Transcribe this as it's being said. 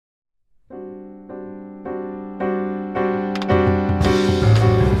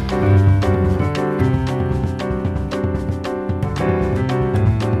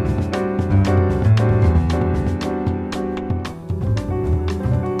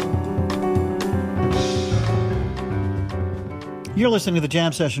You're listening to the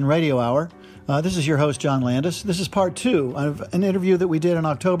Jam Session Radio Hour. This is your host, John Landis. This is part 2 of an interview that we did in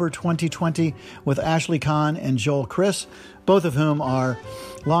October 2020 with Ashley Kahn and Joel Chris, both of whom are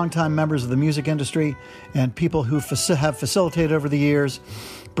longtime members of the music industry and people who have facilitated over the years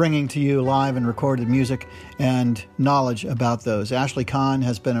bringing to you live and recorded music and knowledge about those. Ashley Kahn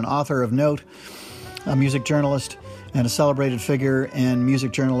has been an author of note, a music journalist, and a celebrated figure in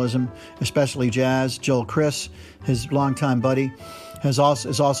music journalism, especially jazz. Joel Chris, his longtime buddy, is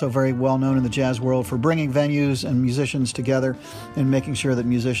also very well known in the jazz world for bringing venues and musicians together and making sure that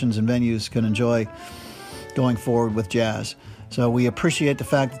musicians and venues can enjoy going forward with jazz. So we appreciate the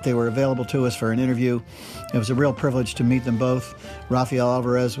fact that they were available to us for an interview. It was a real privilege to meet them both. Rafael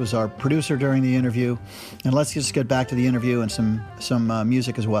Alvarez was our producer during the interview. And let's just get back to the interview and some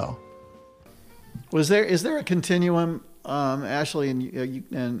music as well. Is there a continuum, Ashley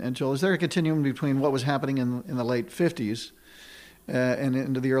and Joel, is there a continuum between what was happening in the late 50s and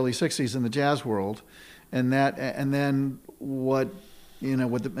into the early 60s in the jazz world, and then what, and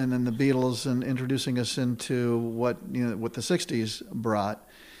then the Beatles and introducing us into what the 60s brought?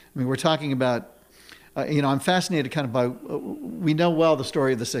 I mean, we're talking about, I'm fascinated kind of by, we know well the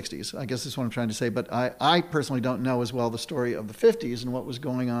story of the 60s, I guess that's what I'm trying to say, but I personally don't know as well the story of the 50s and what was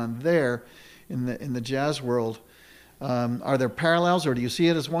going on there in the jazz world. Are there parallels, or do you see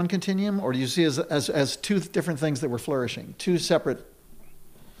it as one continuum, or do you see it as two different things that were flourishing, two separate?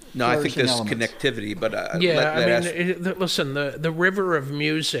 No, I think there's elements? Connectivity, but listen, the river of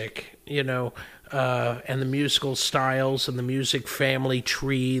music, and the musical styles and the music family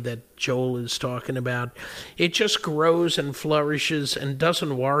tree that Joel is talking about, it just grows and flourishes and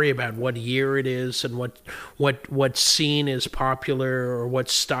doesn't worry about what year it is and what scene is popular or what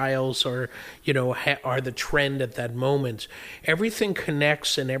styles are the trend at that moment. Everything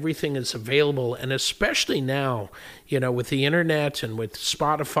connects and everything is available, and especially now, with the internet and with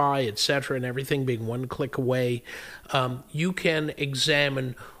Spotify, etc., and everything being one click away, you can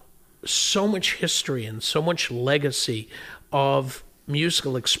examine so much history and so much legacy of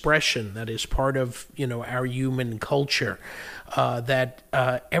musical expression that is part of our human culture, that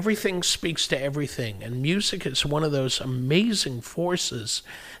everything speaks to everything, and music is one of those amazing forces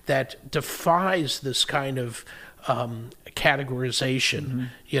that defies this kind of categorization,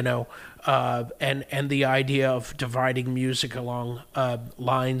 and the idea of dividing music along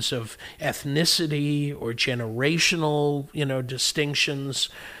lines of ethnicity or generational distinctions.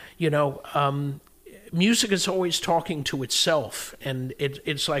 Music is always talking to itself, and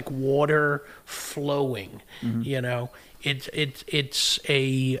it's like water flowing. Mm-hmm.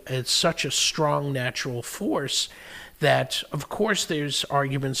 It's such a strong natural force that, of course, there's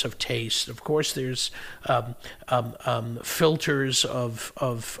arguments of taste. Of course, there's filters of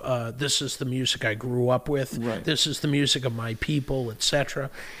this is the music I grew up with. Right. This is the music of my people, etc.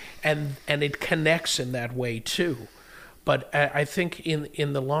 And it connects in that way too. But I think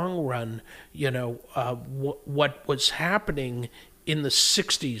in the long run, what was happening in the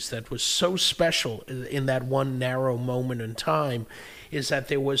 60s that was so special in that one narrow moment in time is that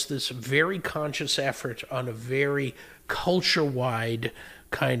there was this very conscious effort on a very culture-wide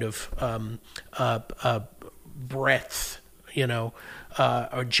kind of breadth,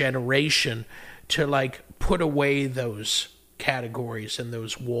 or generation to put away those categories and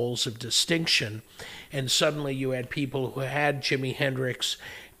those walls of distinction. And suddenly you had people who had Jimi Hendrix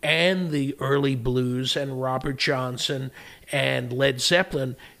and the early blues and Robert Johnson and Led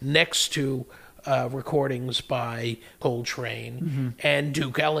Zeppelin next to recordings by Coltrane and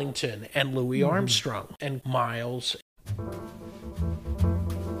Duke Ellington and Louis Armstrong and Miles.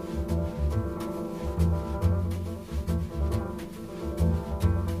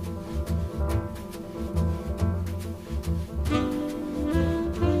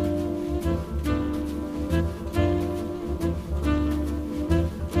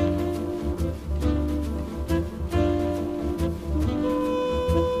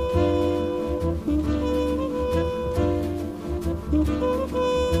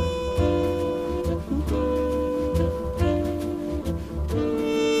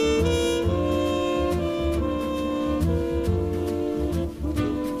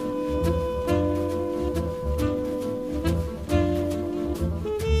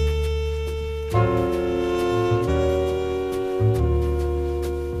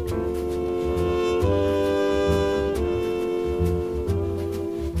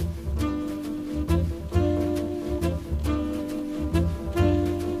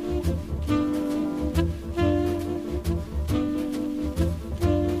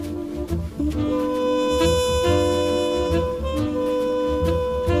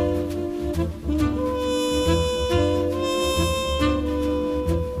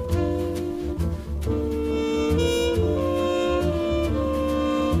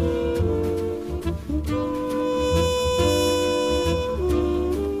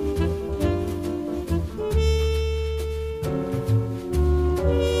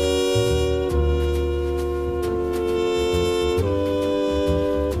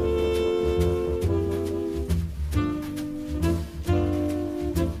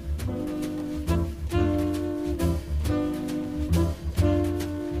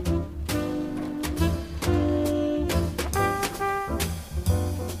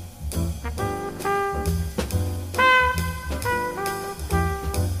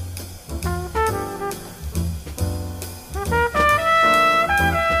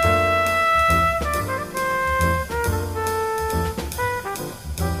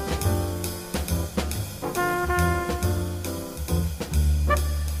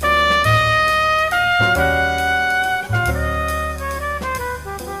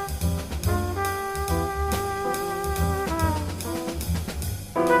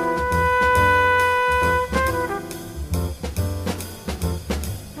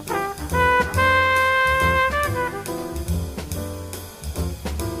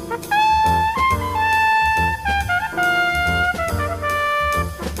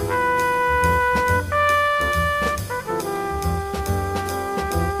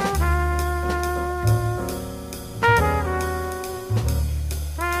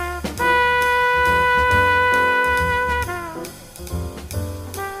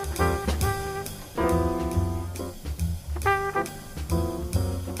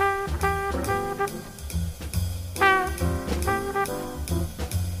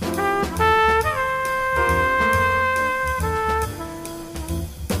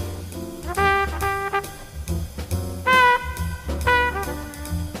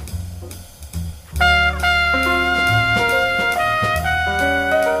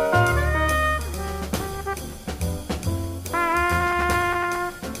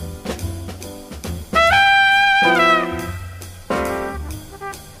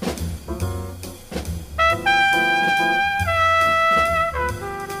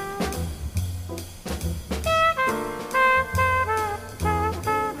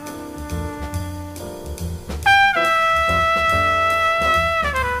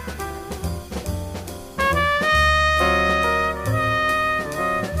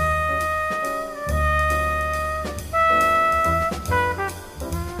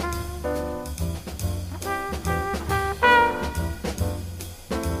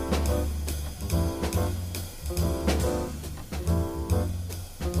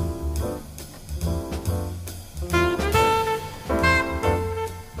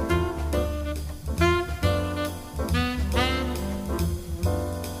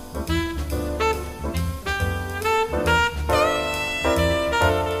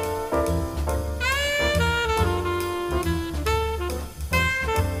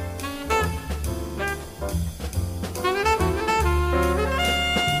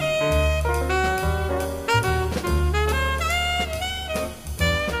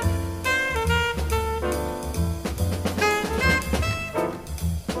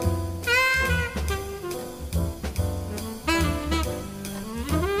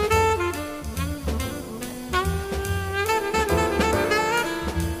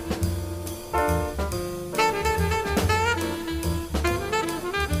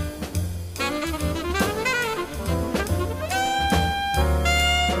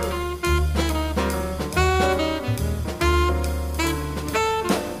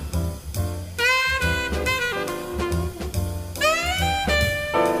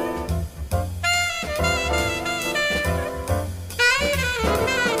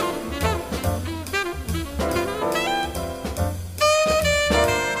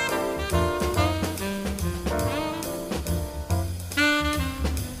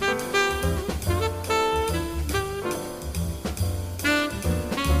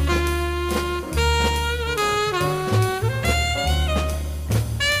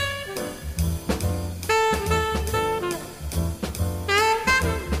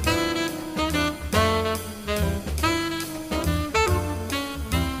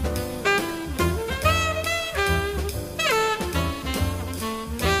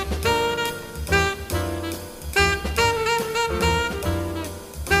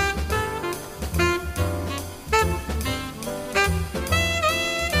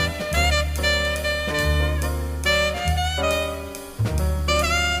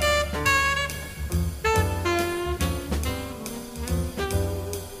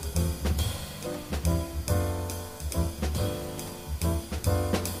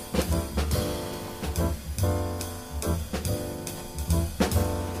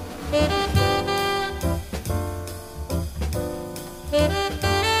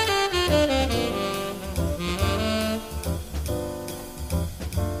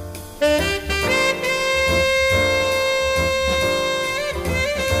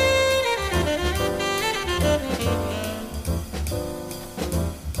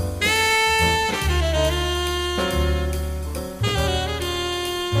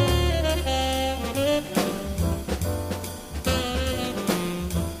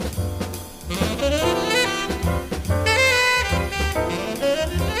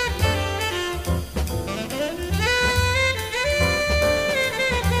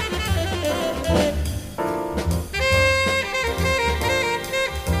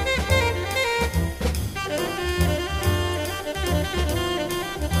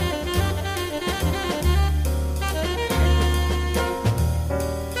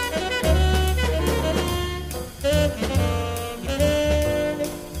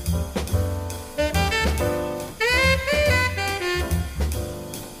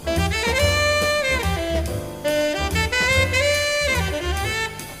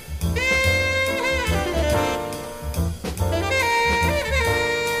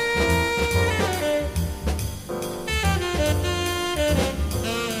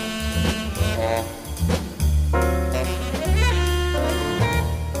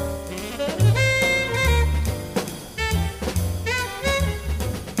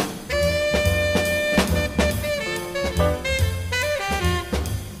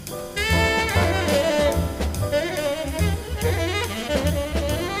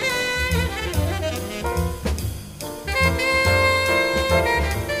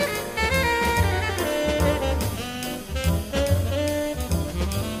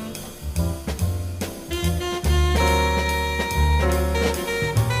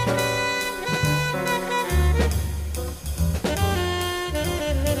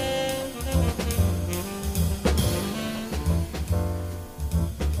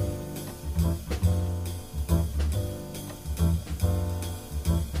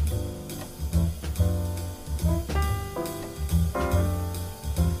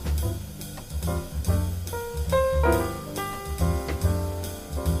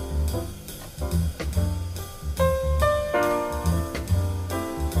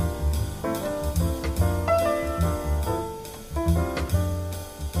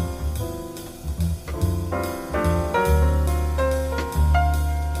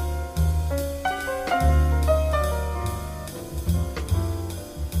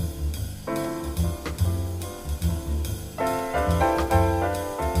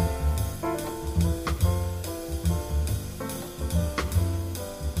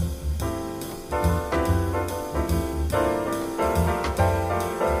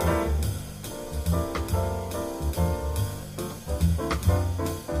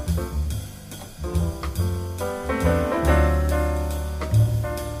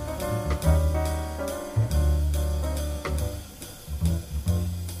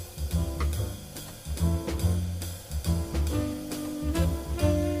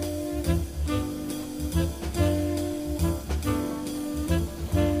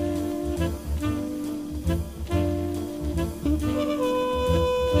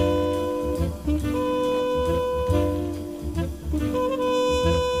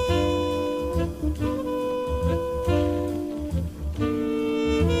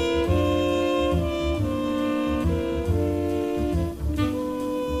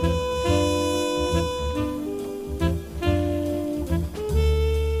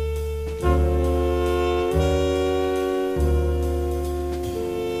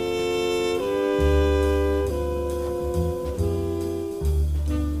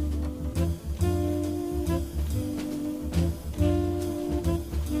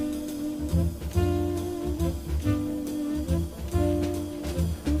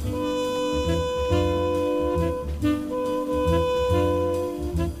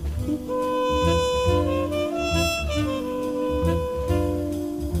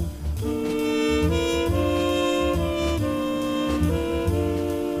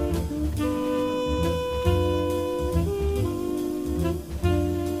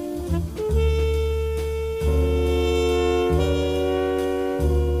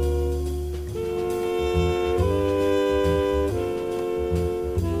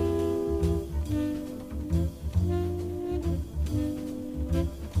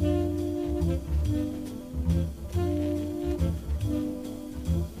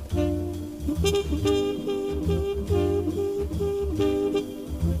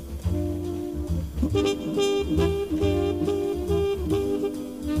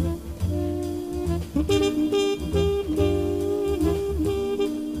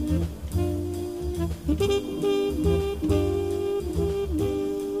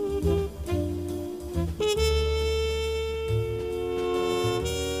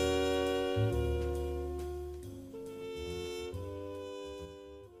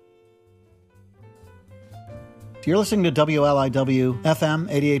 You're listening to WLIW FM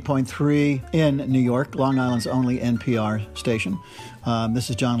 88.3 in New York, Long Island's only NPR station.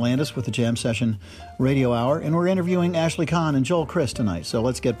 This is John Landis with the Jam Session Radio Hour, and we're interviewing Ashley Kahn and Joel Christ tonight. So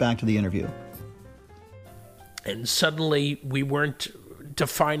let's get back to the interview. And suddenly we weren't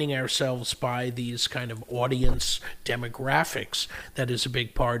defining ourselves by these kind of audience demographics that is a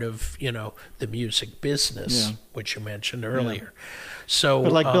big part of, the music business, which you mentioned earlier. Yeah. So,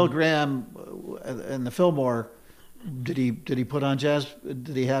 but like Bill Graham and the Fillmore, did he put on jazz?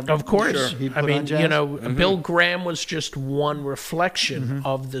 Did he have? Of course. Sure. He put on jazz? Bill Graham was just one reflection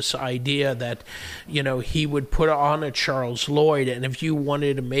of this idea that, he would put on a Charles Lloyd, and if you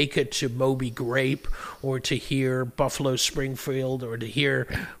wanted to make it to Moby Grape or to hear Buffalo Springfield or to hear,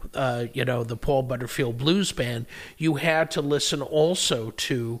 the Paul Butterfield Blues Band, you had to listen also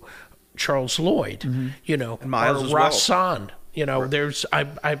to Charles Lloyd, and Miles or as well. Rahsaan. There's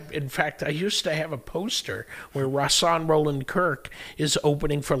in fact, I used to have a poster where Rahsaan Roland Kirk is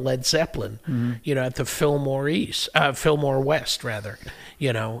opening for Led Zeppelin, at the Fillmore West, rather.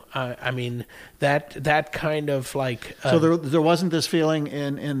 I mean that kind of like. So there wasn't this feeling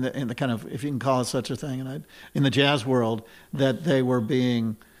in the kind of, if you can call it such a thing, in the jazz world, that they were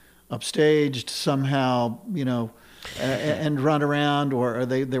being upstaged somehow, and run around, or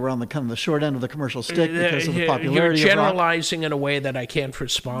they were on the kind of the short end of the commercial stick because of the popularity. You're generalizing in a way that I can't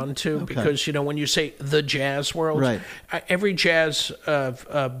respond to, because when you say the jazz world, right. Every jazz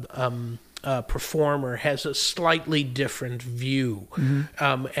performer has a slightly different view,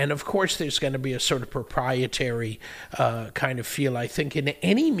 and of course there's going to be a sort of proprietary kind of feel, I think, in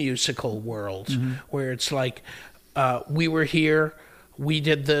any musical world, where it's like we were here, we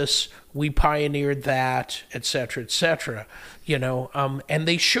did this, we pioneered that, et cetera, and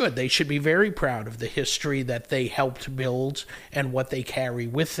they should be very proud of the history that they helped build and what they carry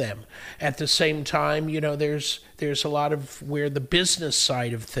with them. At the same time, there's a lot of where the business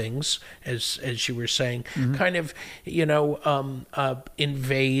side of things, as you were saying, kind of,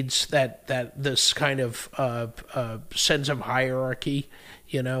 invades that this kind of sense of hierarchy,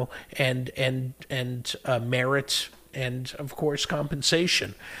 and merit, and of course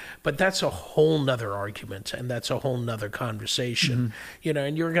compensation. But that's a whole nother argument, and that's a whole nother conversation.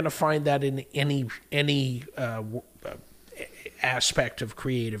 And you're going to find that in any aspect of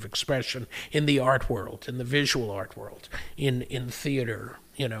creative expression, in the art world, in the visual art world, in theater,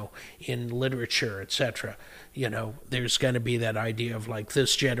 in literature, etc. There's going to be that idea of like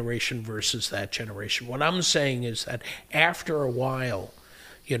this generation versus that generation. What I'm saying is that after a while,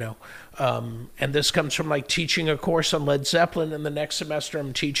 and this comes from like teaching a course on Led Zeppelin, and the next semester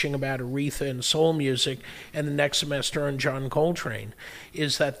I'm teaching about Aretha and soul music, and the next semester on John Coltrane,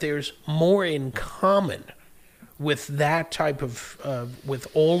 is that there's more in common with that type of, with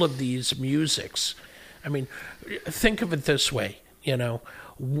all of these musics. I mean, think of it this way,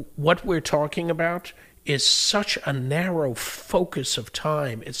 what we're talking about is such a narrow focus of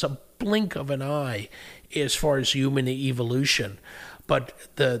time. It's a blink of an eye as far as human evolution. But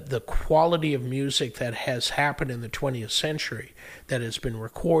the quality of music that has happened in the 20th century, that has been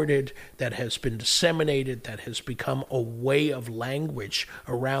recorded, that has been disseminated, that has become a way of language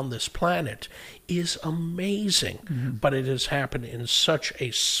around this planet, is amazing. But it has happened in such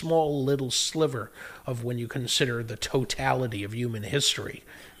a small little sliver of when you consider the totality of human history,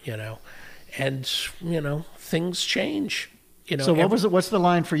 And, things change. So what's the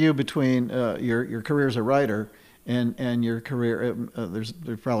line for you between your career as a writer and your career?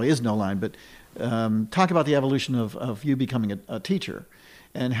 There probably is no line, but talk about the evolution of you becoming a teacher,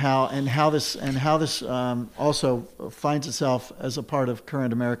 and how this also finds itself as a part of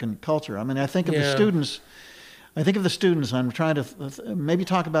current American culture. I mean, I think of the students. I'm trying to maybe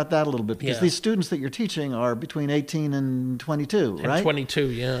talk about that a little bit, because these students that you're teaching are between 18 and 22, right? And 22,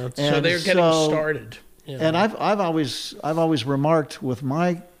 yeah. So they're getting started. Yeah. And I've always remarked with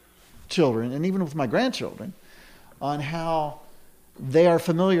my children, and even with my grandchildren, on how they are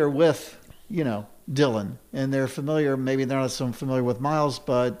familiar with, Dylan, and they're familiar, maybe they're not so familiar with Miles,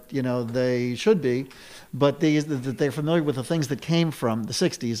 but, they should be, but they're familiar with the things that came from the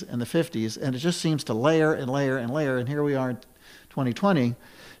 60s and the 50s, and it just seems to layer and layer and layer, and here we are in 2020.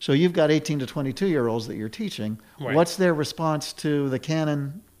 So you've got 18 to 22-year-olds that you're teaching. Right. What's their response to the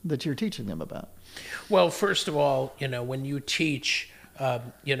canon that you're teaching them about? Well, first of all, when you teach,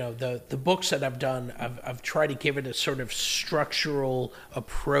 the books that I've done, I've tried to give it a sort of structural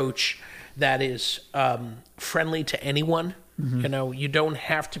approach that is friendly to anyone. You don't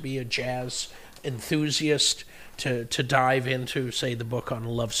have to be a jazz enthusiast to dive into, say, the book on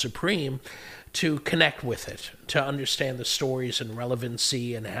Love Supreme, to connect with it, to understand the stories and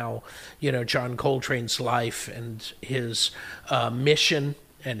relevancy and how, John Coltrane's life and his mission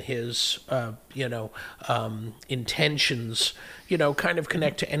and his, intentions, kind of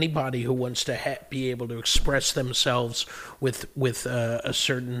connect to anybody who wants to be able to express themselves with a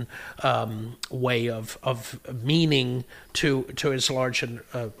certain way of meaning to as large an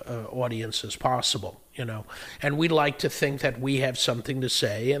audience as possible. And we like to think that we have something to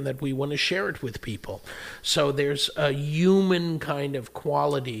say and that we want to share it with people. So there's a human kind of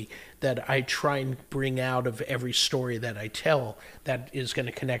quality that I try and bring out of every story that I tell that is going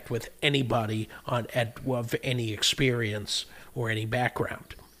to connect with anybody of any experience or any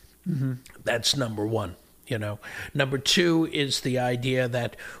background. Mm-hmm. That's number one. Number two is the idea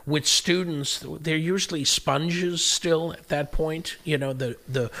that with students, they're usually sponges still at that point.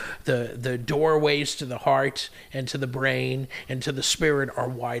 The doorways to the heart and to the brain and to the spirit are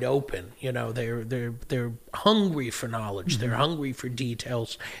wide open. They're hungry for knowledge. Mm-hmm. They're hungry for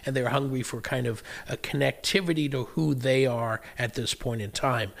details, and they're hungry for kind of a connectivity to who they are at this point in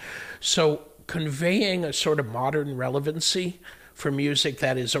time. So conveying a sort of modern relevancy for music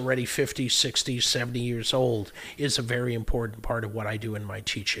that is already 50, 60, 70 years old is a very important part of what I do in my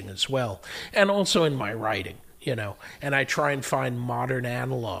teaching as well, and also in my writing, and I try and find modern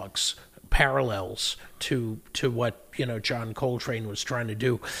analogs, parallels to what John Coltrane was trying to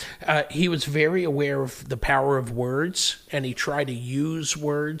do. He was very aware of the power of words, and he tried to use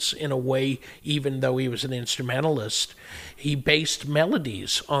words in a way, even though he was an instrumentalist, he based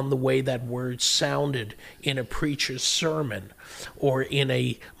melodies on the way that words sounded in a preacher's sermon or in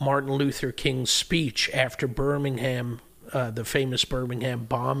a Martin Luther King speech after Birmingham, the famous Birmingham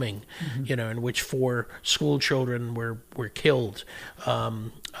bombing, mm-hmm. In which 4 school children were killed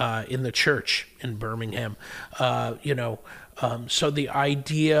in the church in Birmingham. So the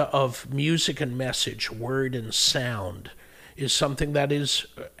idea of music and message, word and sound, is something that is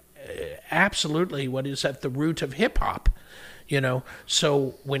absolutely what is at the root of hip-hop.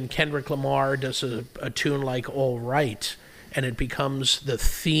 So when Kendrick Lamar does a tune like All Right, and it becomes the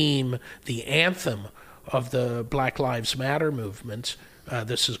theme, the anthem of the Black Lives Matter movement,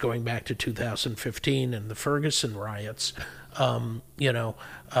 this is going back to 2015 and the Ferguson riots, and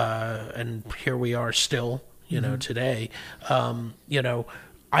here we are still, mm-hmm. today.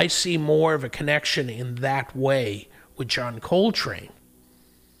 I see more of a connection in that way with John Coltrane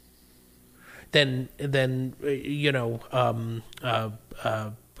than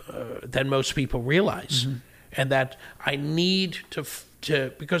most people realize, mm-hmm. and that I need to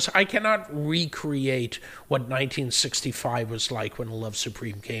because I cannot recreate what 1965 was like when Love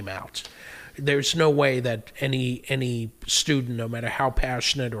Supreme came out. There's no way that any student, no matter how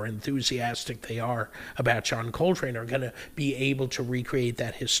passionate or enthusiastic they are about John Coltrane, are going to be able to recreate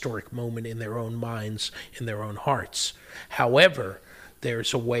that historic moment in their own minds, in their own hearts. However,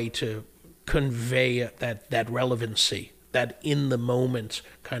 there's a way to convey that relevancy, that in the moment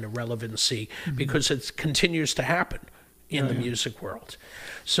kind of relevancy, mm-hmm. because it continues to happen in the music world.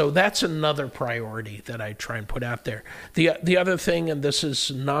 So that's another priority that I try and put out there. The other thing, and this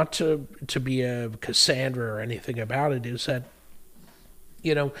is not to be a Cassandra or anything about it, is that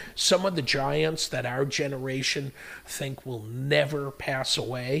some of the giants that our generation think will never pass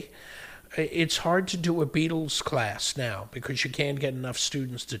away, it's hard to do a Beatles class now because you can't get enough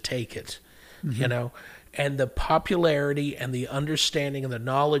students to take it. Mm-hmm. And the popularity and the understanding and the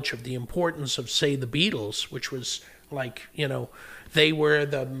knowledge of the importance of, say, the Beatles, which was like, they were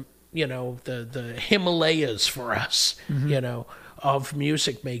the Himalayas for us, mm-hmm. Of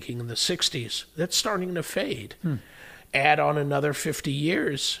music making in the 60s. That's starting to fade. Add on another 50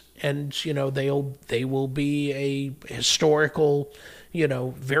 years, and, they will be a historical,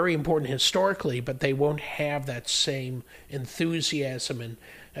 very important historically, but they won't have that same enthusiasm and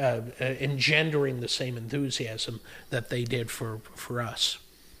engendering the same enthusiasm that they did for us.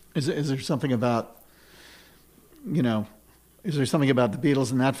 Is there something about, is there something about the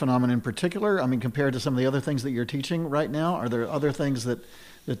Beatles and that phenomenon in particular? I mean, compared to some of the other things that you're teaching right now, are there other things that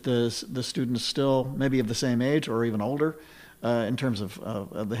the students still, maybe of the same age or even older, in terms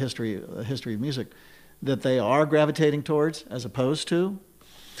of the history of music, that they are gravitating towards as opposed to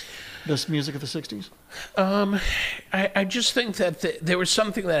this music of the 60s? I just think that there was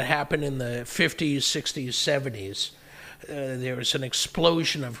something that happened in the 50s, 60s, 70s. There was an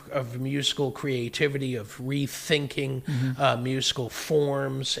explosion of musical creativity, of rethinking mm-hmm. Musical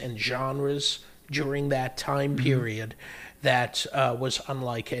forms and genres during that time period that was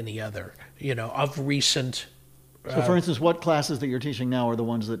unlike any other, of recent So, for instance, what classes that you're teaching now are the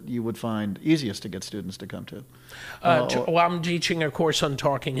ones that you would find easiest to get students to come to? Well, I'm teaching a course on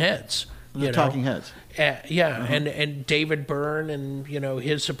talking heads. Talking heads. And David Byrne and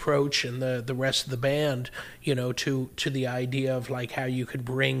his approach and the rest of the band, to the idea of like how you could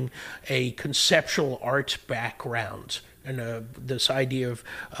bring a conceptual art background and this idea of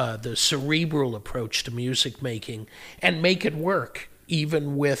the cerebral approach to music making and make it work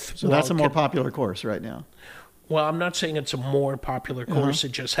even with. So that's a more popular course right now. Well, I'm not saying it's a more popular course.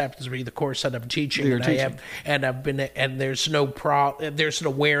 It just happens to be the course that I'm teaching. There's there's an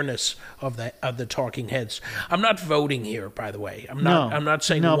awareness of the talking heads. I'm not voting here, by the way. I'm not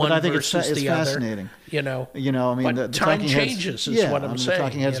saying one but I think versus it's the fascinating. other. I mean, the time talking changes heads, is what I'm saying. The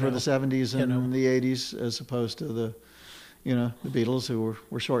talking heads were the 70s and the 80s, as opposed to the Beatles, who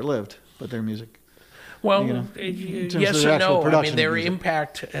were short-lived, but their music. Well, yes and no. I mean, their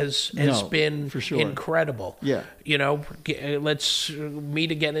impact has been for sure. incredible. Yeah. Let's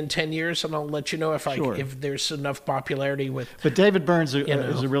meet again in 10 years, and I'll let you know if there's enough popularity with. But David Byrne is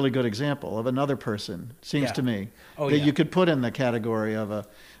a really good example of another person, seems to me, that you could put in the category of a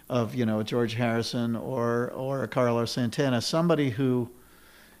George Harrison or a Carlos Santana, somebody who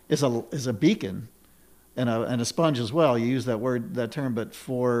is a beacon. And a sponge as well. You use that term, but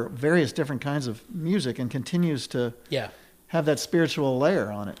for various different kinds of music, and continues to have that spiritual layer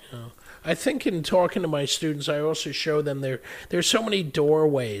on it. I think in talking to my students, I also show them there's so many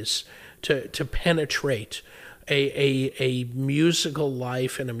doorways to penetrate a musical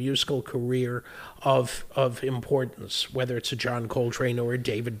life and a musical career of importance, whether it's a John Coltrane or a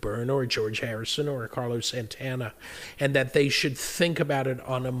David Byrne or a George Harrison or a Carlos Santana, and that they should think about it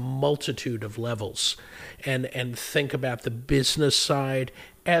on a multitude of levels and think about the business side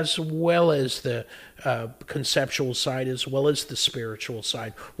as well as the conceptual side, as well as the spiritual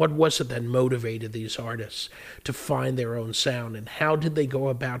side. What was it that motivated these artists to find their own sound, and how did they go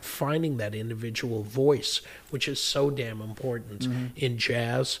about finding that individual voice, which is so damn important in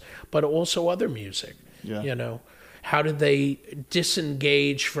jazz, but also other music. How did they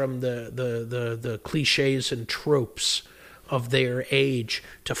disengage from the cliches and tropes of their age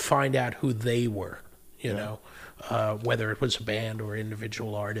to find out who they were, whether it was a band or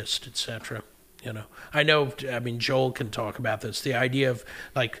individual artist, etc. I mean, Joel can talk about this. The idea of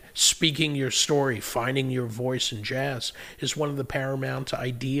like speaking your story, finding your voice in jazz is one of the paramount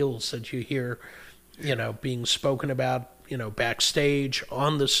ideals that you hear, being spoken about, backstage,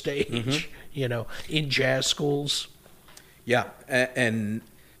 on the stage, in jazz schools. Yeah,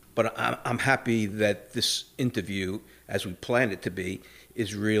 but I'm happy that this interview, as we planned it to be,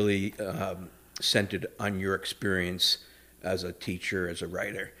 is really centered on your experience as a teacher, as a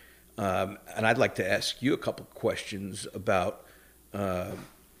writer. And I'd like to ask you a couple questions about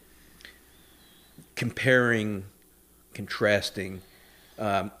comparing, contrasting.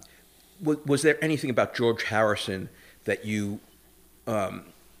 Was there anything about George Harrison that you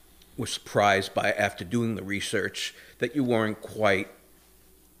were surprised by after doing the research that you weren't quite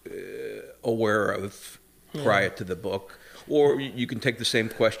aware of prior to the book? Or you can take the same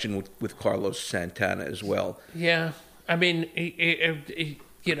question with Carlos Santana as well. Yeah, I mean,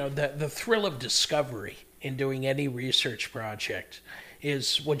 the thrill of discovery in doing any research project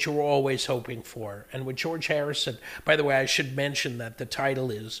is what you're always hoping for. And with George Harrison, by the way, I should mention that the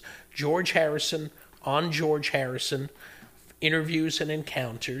title is George Harrison on George Harrison, Interviews and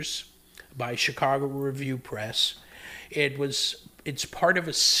Encounters by Chicago Review Press. It's part of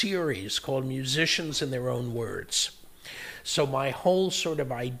a series called Musicians in Their Own Words. So my whole sort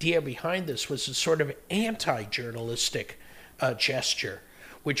of idea behind this was a sort of anti-journalistic gesture,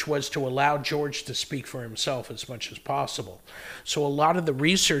 which was to allow George to speak for himself as much as possible. So a lot of the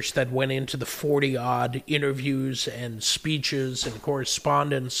research that went into the 40-odd interviews and speeches and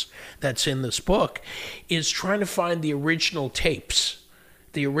correspondence that's in this book is trying to find the original tapes,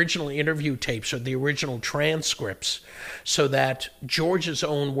 the original interview tapes or the original transcripts, so that George's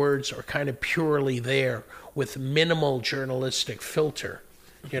own words are kind of purely there with minimal journalistic filter.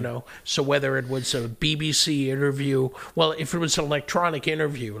 So whether it was a BBC interview, well, if it was an electronic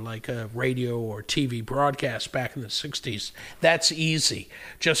interview like a radio or TV broadcast back in the 60s, that's easy.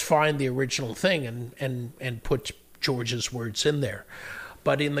 Just find the original thing and put George's words in there.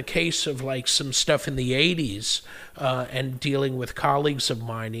 But in the case of like some stuff in the 80s and dealing with colleagues of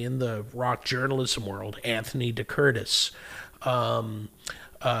mine in the rock journalism world, Anthony DeCurtis,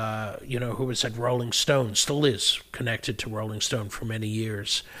 who was at Rolling Stone, still is connected to Rolling Stone for many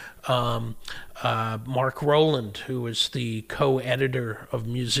years. Mark Rowland, who was the co-editor of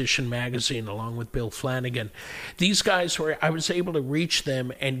Musician Magazine along with Bill Flanagan. These guys I was able to reach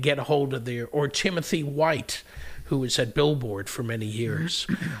them and get a hold of or Timothy White, who was at Billboard for many years.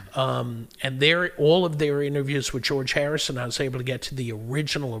 And all of their interviews with George Harrison, I was able to get to the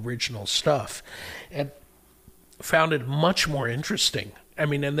original stuff and found it much more interesting. I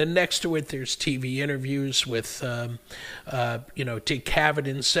mean, and then next to it, there's TV interviews with, Dick Cavett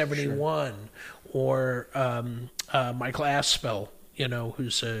in 71, or Michael Aspel,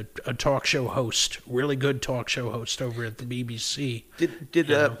 who's a talk show host, really good talk show host over at the BBC.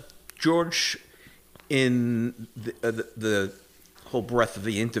 Did George, in the whole breadth of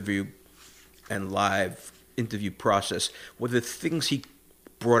the interview and live interview process, were the things he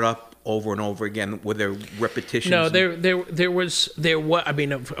brought up over and over again, were there repetitions? No, there was. I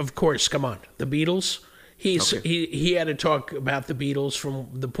mean, of course, come on, the Beatles. He had to talk about the Beatles from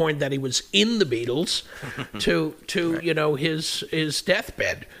the point that he was in the Beatles to right. His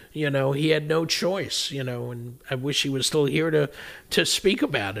deathbed. He had no choice. And I wish he was still here to speak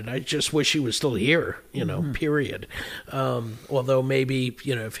about it. I just wish he was still here. Period. Although maybe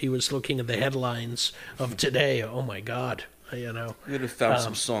if he was looking at the headlines of today, oh my God. You'd have found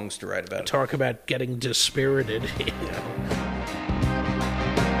some songs to write about. Talk about getting dispirited.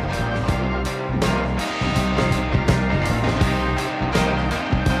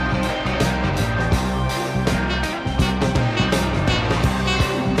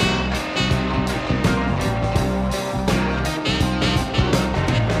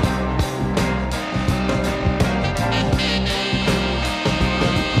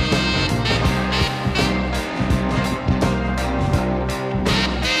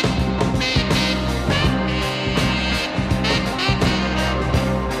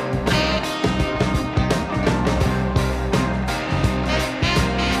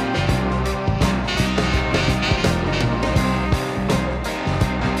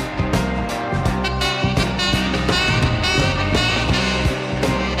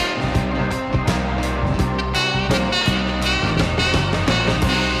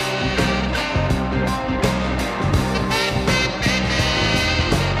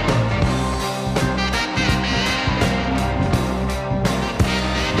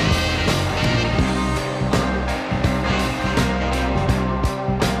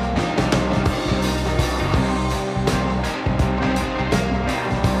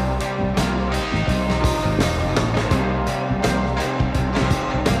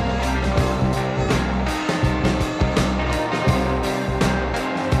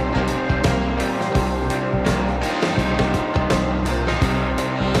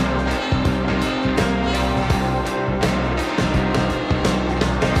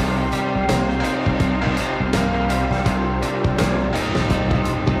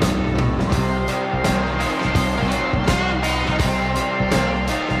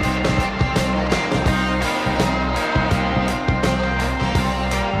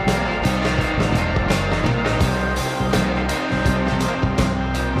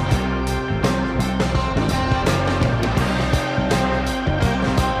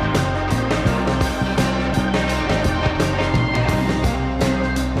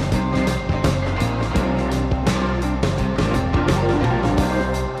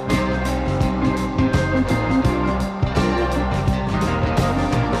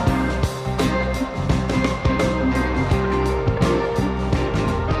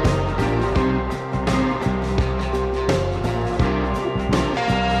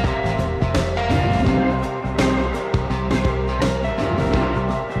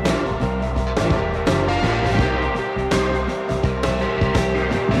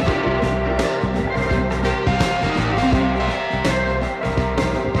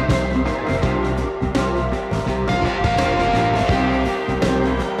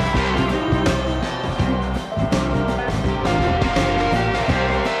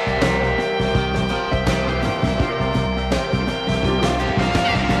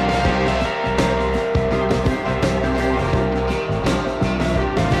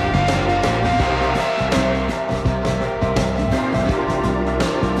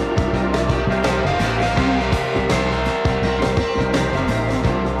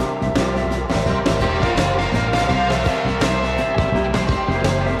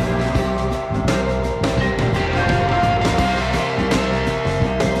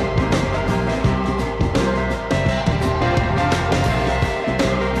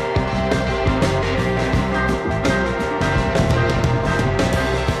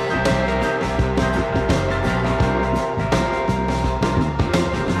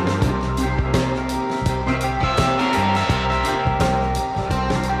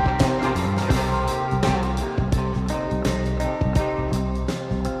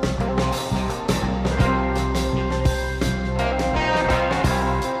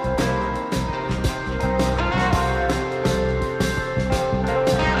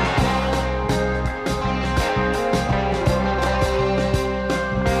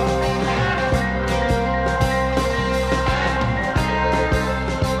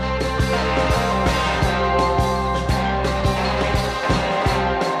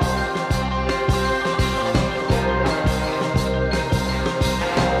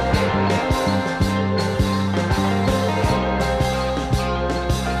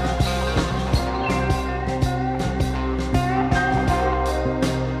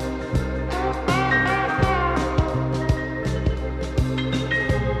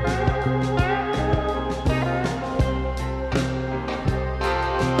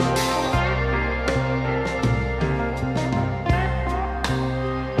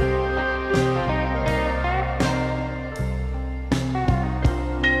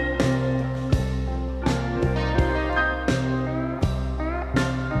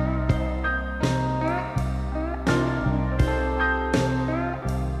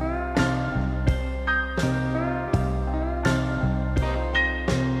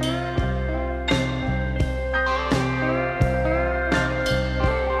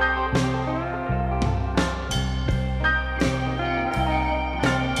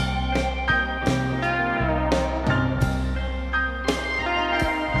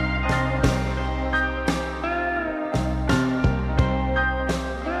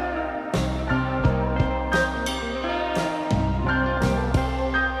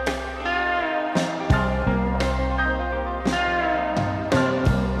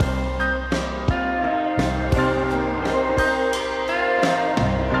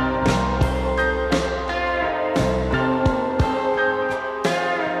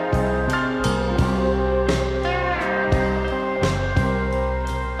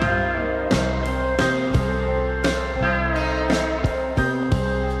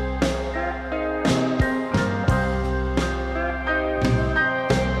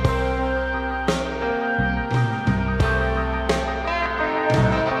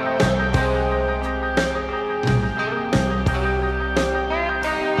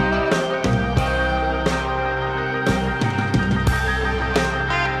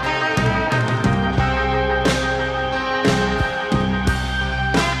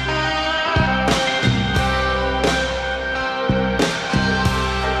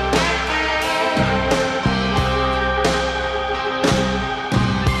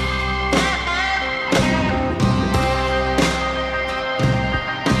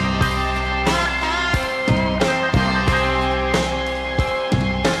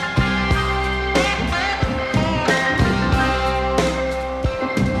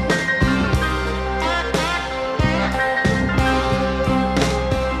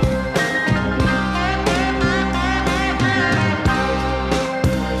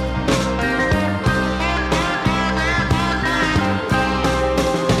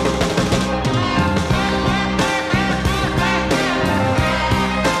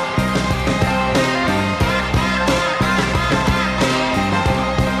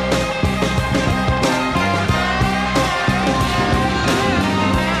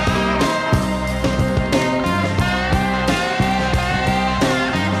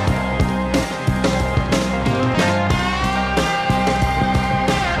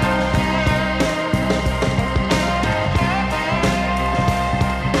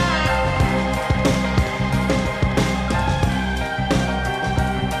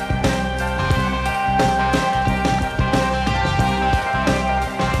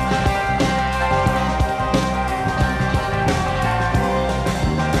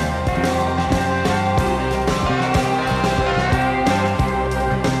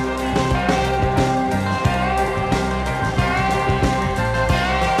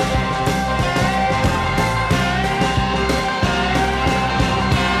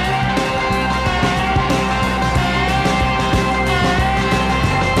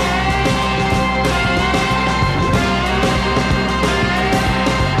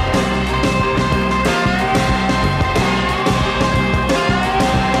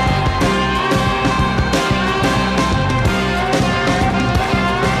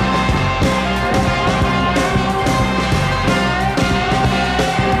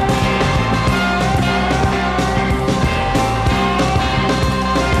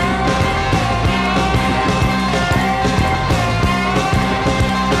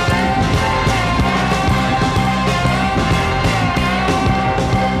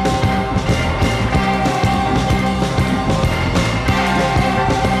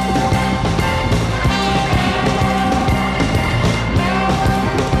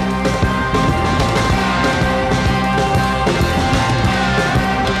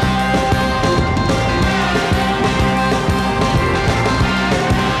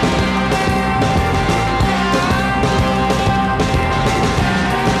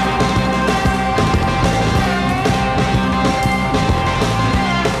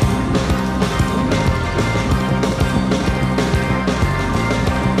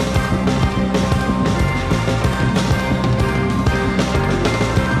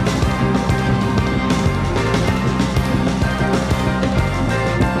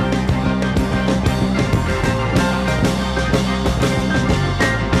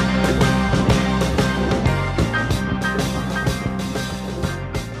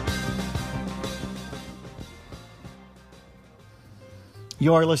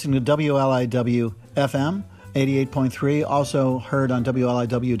 You're listening to WLIW FM 88.3, also heard on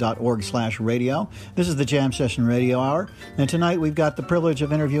WLIW.org/radio. This is the Jam Session Radio Hour, and tonight we've got the privilege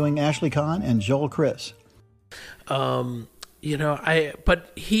of interviewing Ashley Kahn and Joel Chris.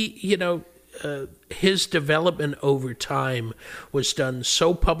 His development over time was done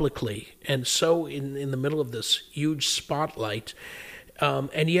so publicly and so in the middle of this huge spotlight.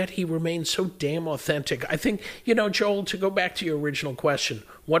 And yet he remains so damn authentic. I think, Joel, to go back to your original question,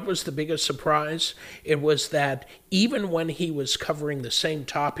 what was the biggest surprise? It was that even when he was covering the same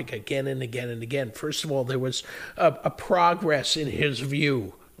topic again and again and again, first of all, there was a progress in his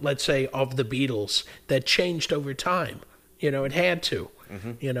view, let's say, of the Beatles that changed over time. It had to.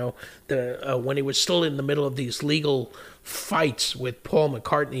 Mm-hmm. When he was still in the middle of these legal fights with Paul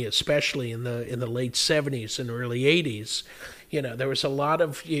McCartney, especially in the late 70s and early 80s, there was a lot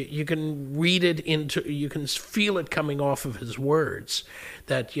of, you can read it you can feel it coming off of his words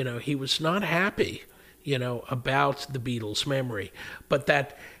that, he was not happy, about the Beatles' memory, but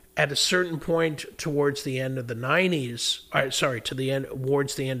that at a certain point towards the end of the 90s,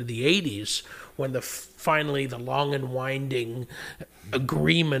 towards the end of the 80s, when finally the long and winding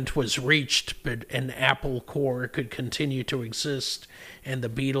agreement was reached, but an Apple core could continue to exist, and the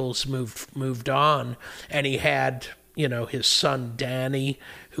Beatles moved on, and he had his son Danny,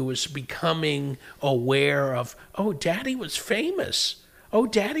 who was becoming aware of, Daddy was famous.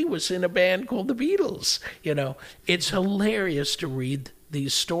 Daddy was in a band called the Beatles. It's hilarious to read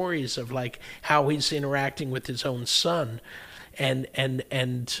these stories of like how he's interacting with his own son, and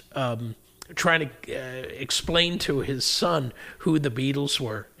trying to explain to his son who the Beatles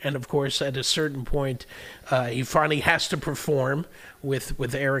were. And of course, at a certain point, he finally has to perform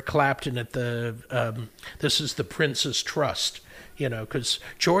with Eric Clapton at the this is the Prince's Trust, because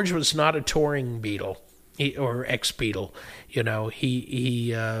George was not a touring Beatle or ex-Beatle.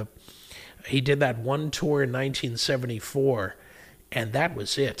 He did that one tour in 1974, and that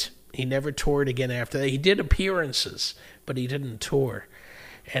was it. He never toured again after that. He did appearances, but he didn't tour.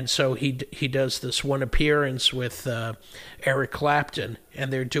 And so he does this one appearance with Eric Clapton,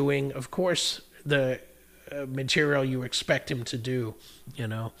 and they're doing, of course, the material you expect him to do.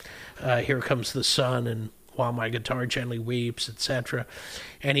 Here Comes the Sun and While My Guitar Gently Weeps, etc.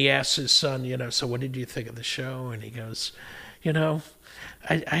 And he asks his son, so what did you think of the show? And he goes,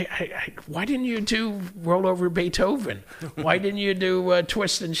 why didn't you do Roll Over Beethoven? Why didn't you do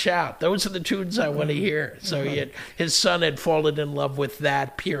Twist and Shout? Those are the tunes I want to hear. So his son had fallen in love with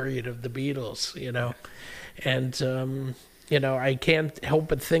that period of the Beatles, And, I can't help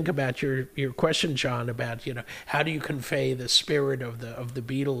but think about your question, John, about, how do you convey the spirit of the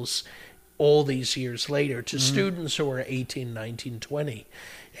Beatles all these years later to students who are 18, 19, 20?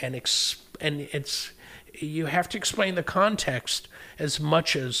 And it's... You have to explain the context as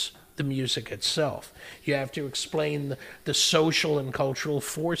much as the music itself. You have to explain the social and cultural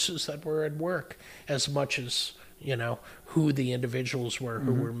forces that were at work as much as, who the individuals were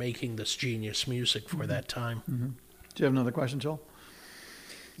who were making this genius music for that time. Mm-hmm. Do you have another question, Joel?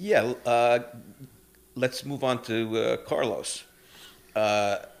 Yeah, let's move on to Carlos.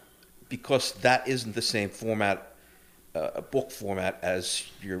 Because that isn't the same format, book format, as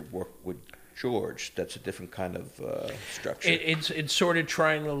your work with George. That's a different kind of structure. It's sort of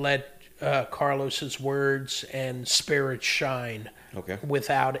trying to let Carlos's words and spirit shine,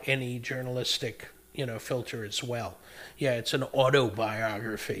 without any journalistic, filter as well. Yeah, it's an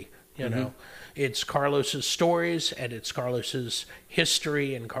autobiography. It's Carlos's stories, and it's Carlos's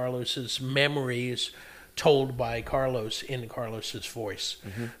history and Carlos's memories told by Carlos in Carlos's voice.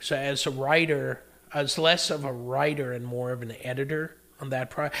 Mm-hmm. So as a writer, as less of a writer and more of an editor on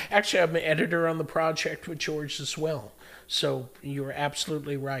that project. Actually, I'm an editor on the project with George as well. So you're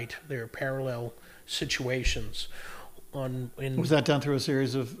absolutely right. There are parallel situations. Was that done through a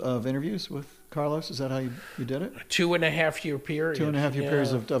series of interviews with Carlos? Is that how you did it? 2.5 year period. 2.5 year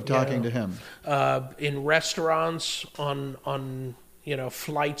periods of talking to him. In restaurants, on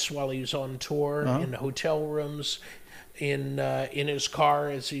flights while he's on tour, in hotel rooms, in his car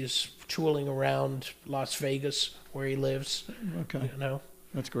as he's tooling around Las Vegas where he lives. Okay.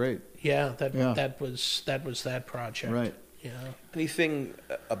 That's great. Yeah, that was that project. Right. Yeah. Anything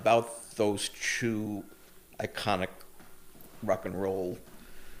about those two iconic rock and roll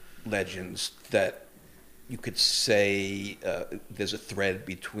legends that you could say there's a thread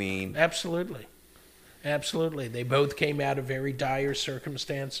between? Absolutely. They both came out of very dire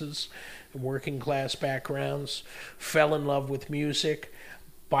circumstances, working class backgrounds, fell in love with music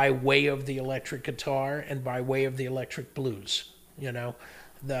by way of the electric guitar and by way of the electric blues.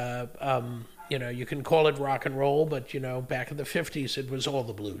 You can call it rock and roll, but back in the 50s it was all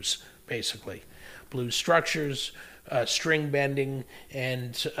the blues, basically. Blues structures, string bending,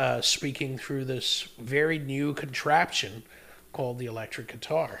 and speaking through this very new contraption called the electric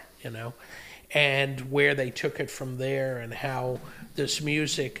guitar, and where they took it from there and how this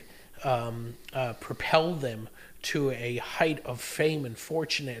music propelled them to a height of fame and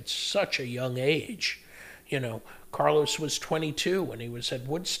fortune at such a young age. Carlos was 22 when he was at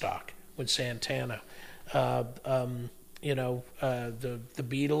Woodstock with Santana. The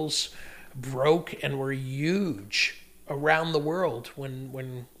Beatles broke and were huge around the world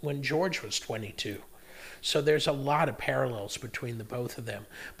when George was 22. So there's a lot of parallels between the both of them.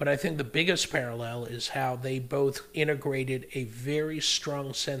 But I think the biggest parallel is how they both integrated a very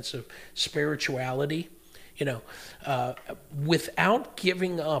strong sense of spirituality, without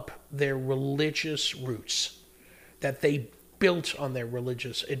giving up their religious roots, that they built on their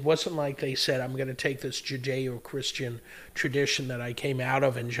religious. It wasn't like they said, I'm going to take this Judeo-Christian tradition that I came out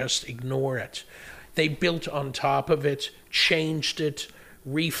of and just ignore it. They built on top of it, changed it,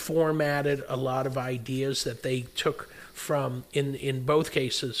 reformatted a lot of ideas that they took from, in both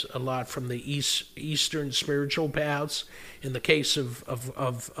cases, a lot from the Eastern spiritual paths. In the case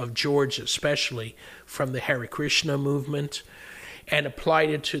of George especially, from the Hare Krishna movement, and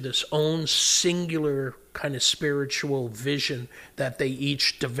applied it to this own singular kind of spiritual vision that they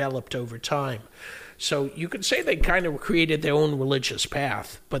each developed over time. So you could say they kind of created their own religious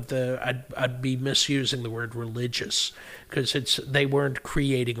path, but I'd be misusing the word religious, because they weren't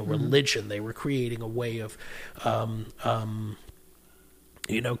creating a religion. They were creating a way of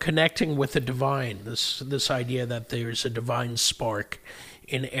connecting with the divine, this idea that there's a divine spark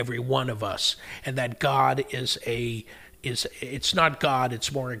in every one of us, and that God it's not God,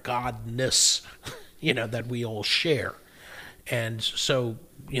 it's more a godness, that we all share. And so,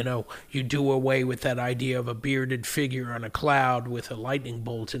 you do away with that idea of a bearded figure on a cloud with a lightning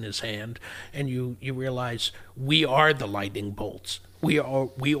bolt in his hand, and you realize we are the lightning bolts. We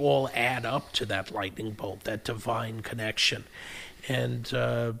all add up to that lightning bolt, that divine connection. And,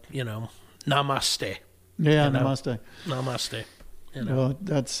 namaste. Yeah, namaste. Namaste. Well,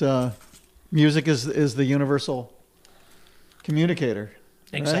 that's music is the universal communicator.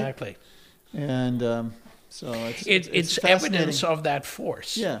 Right? Exactly. And so it's evidence of that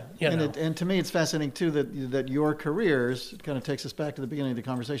force. Yeah, and to me it's fascinating too that your careers, it kind of takes us back to the beginning of the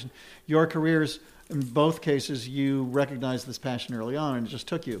conversation. Your careers, in both cases, you recognized this passion early on, and it just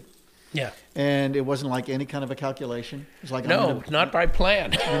took you. Yeah. And it wasn't like any kind of a calculation. It was like not by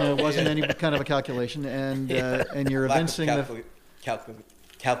plan. And it wasn't any kind of a calculation, and you're evincing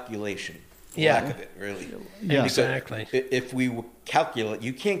calculation. Yeah. Lack of it, really. Yeah. Exactly. If we calculate,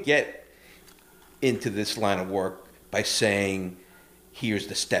 you can't get into this line of work by saying, here's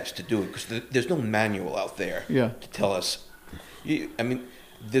the steps to do it, because there's no manual out there to tell us.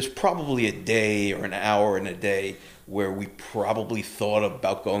 There's probably a day or an hour in a day where we probably thought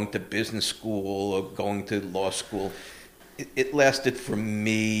about going to business school or going to law school. It lasted for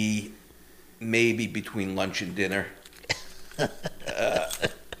me maybe between lunch and dinner.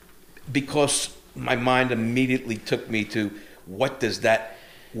 Because my mind immediately took me to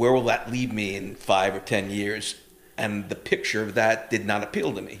where will that leave me in 5 or 10 years? And the picture of that did not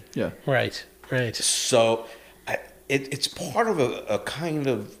appeal to me. Yeah. Right. So it's part of a kind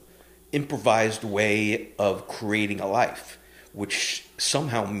of improvised way of creating a life, which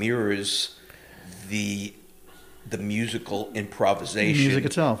somehow mirrors the musical improvisation. Music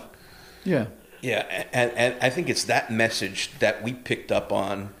itself. Yeah. Yeah, and I think it's that message that we picked up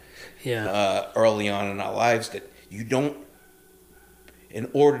on early on in our lives, that you don't, in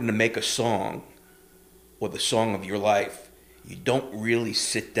order to make a song or the song of your life, you don't really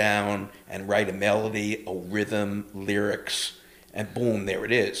sit down and write a melody, a rhythm, lyrics, and boom, there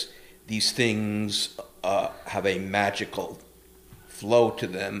it is. These things have a magical flow to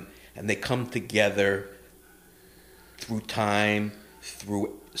them, and they come together through time,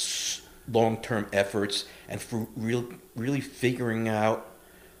 through long-term efforts, and through really figuring out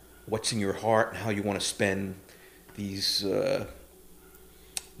what's in your heart and how you want to spend these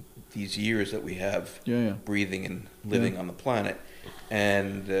years that we have breathing and living on the planet.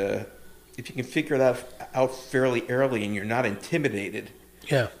 And if you can figure that out fairly early and you're not intimidated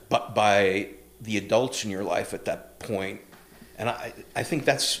but by the adults in your life at that point, and I think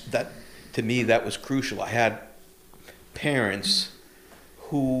that to me that was crucial. I had parents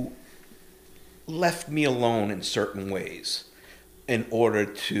who left me alone in certain ways in order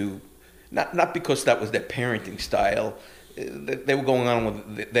to, not because that was their parenting style. They were going on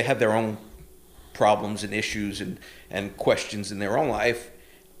with, they had their own problems and issues and questions in their own life,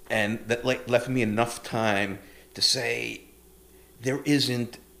 and that left me enough time to say, there's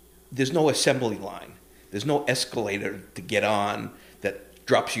no assembly line. There's no escalator to get on that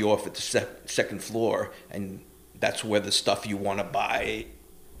drops you off at the second floor, and that's where the stuff you want to buy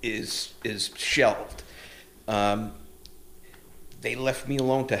is shelved. They left me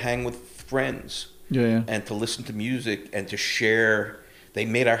alone to hang with friends, and to listen to music and to share. They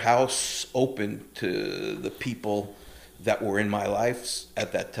made our house open to the people that were in my life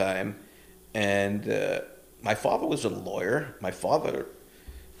at that time. And my father was a lawyer.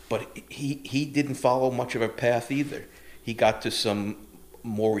 But he didn't follow much of a path either. He got to some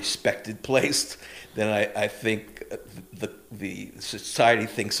more respected place than I think the society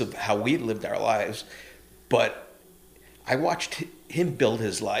thinks of how we lived our lives. But I watched him build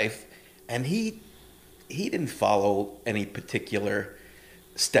his life, and he didn't follow any particular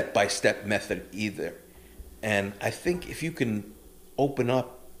step-by-step method either. And I think if you can open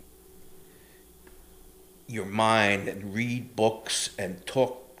up your mind and read books and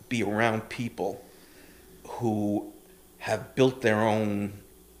be around people who have built their own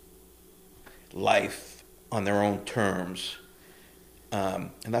life on their own terms,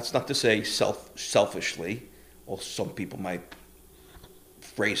 and that's not to say selfishly, or some people might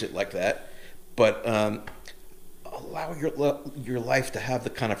phrase it like that, but allow your life to have the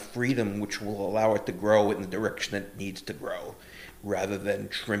kind of freedom which will allow it to grow in the direction it needs to grow, rather than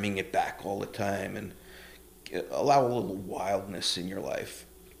trimming it back all the time, and allow a little wildness in your life,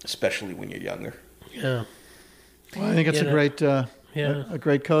 especially when you're younger. Yeah. Well, I think it's a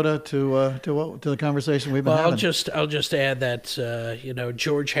great coda to the conversation we've been having. I'll just add that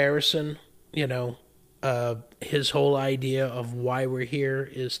George Harrison, his whole idea of why we're here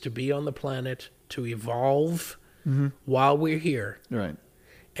is to be on the planet, to evolve while we're here, right,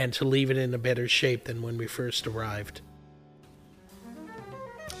 and to leave it in a better shape than when we first arrived.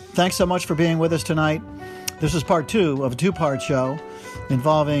 Thanks so much for being with us tonight. This is part 2 of a 2-part show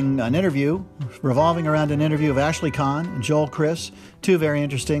involving an interview, revolving around an interview of Ashley Kahn and Joel Chris, 2 very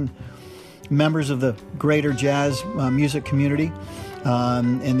interesting members of the greater jazz music community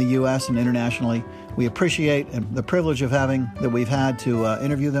in the U.S. and internationally. We appreciate the privilege that we've had to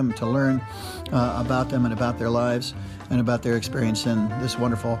interview them, to learn about them and about their lives and about their experience in this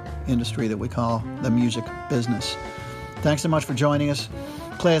wonderful industry that we call the music business. Thanks so much for joining us.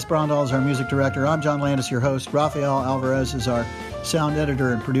 Claes Brondal is our music director. I'm John Landis, your host. Rafael Alvarez is our sound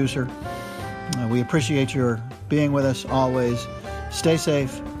editor and producer. We appreciate your being with us always. Stay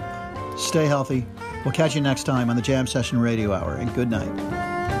safe. Stay healthy. We'll catch you next time on the Jam Session Radio Hour, and good night.